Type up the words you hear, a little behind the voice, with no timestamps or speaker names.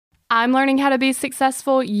I'm learning how to be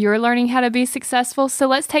successful. You're learning how to be successful. So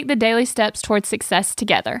let's take the daily steps towards success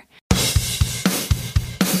together.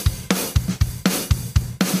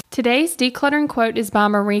 Today's decluttering quote is by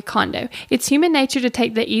Marie Kondo. It's human nature to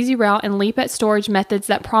take the easy route and leap at storage methods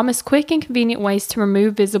that promise quick and convenient ways to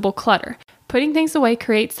remove visible clutter. Putting things away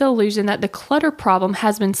creates the illusion that the clutter problem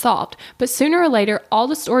has been solved, but sooner or later, all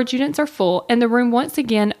the storage units are full and the room once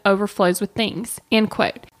again overflows with things. End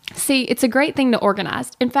quote. See, it's a great thing to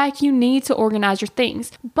organize. In fact, you need to organize your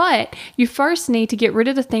things, but you first need to get rid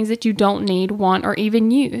of the things that you don't need, want, or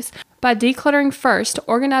even use. By decluttering first,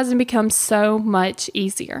 organizing becomes so much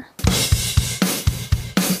easier.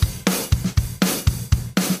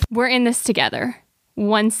 We're in this together,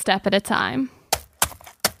 one step at a time.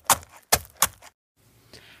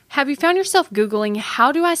 Have you found yourself Googling,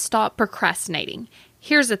 how do I stop procrastinating?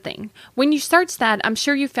 Here's the thing. When you search that, I'm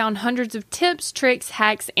sure you found hundreds of tips, tricks,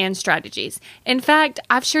 hacks, and strategies. In fact,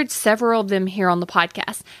 I've shared several of them here on the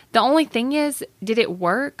podcast. The only thing is, did it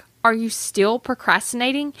work? Are you still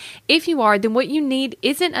procrastinating? If you are, then what you need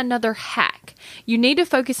isn't another hack. You need to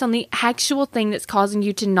focus on the actual thing that's causing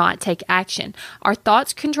you to not take action. Our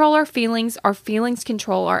thoughts control our feelings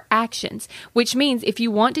control our actions, which means if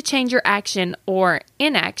you want to change your action or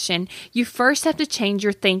inaction, you first have to change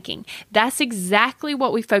your thinking. That's exactly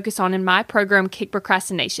what we focus on in my program, Kick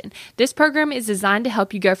Procrastination. This program is designed to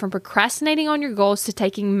help you go from procrastinating on your goals to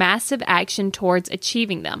taking massive action towards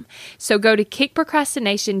achieving them. So go to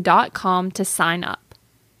kickprocrastination.com to sign up.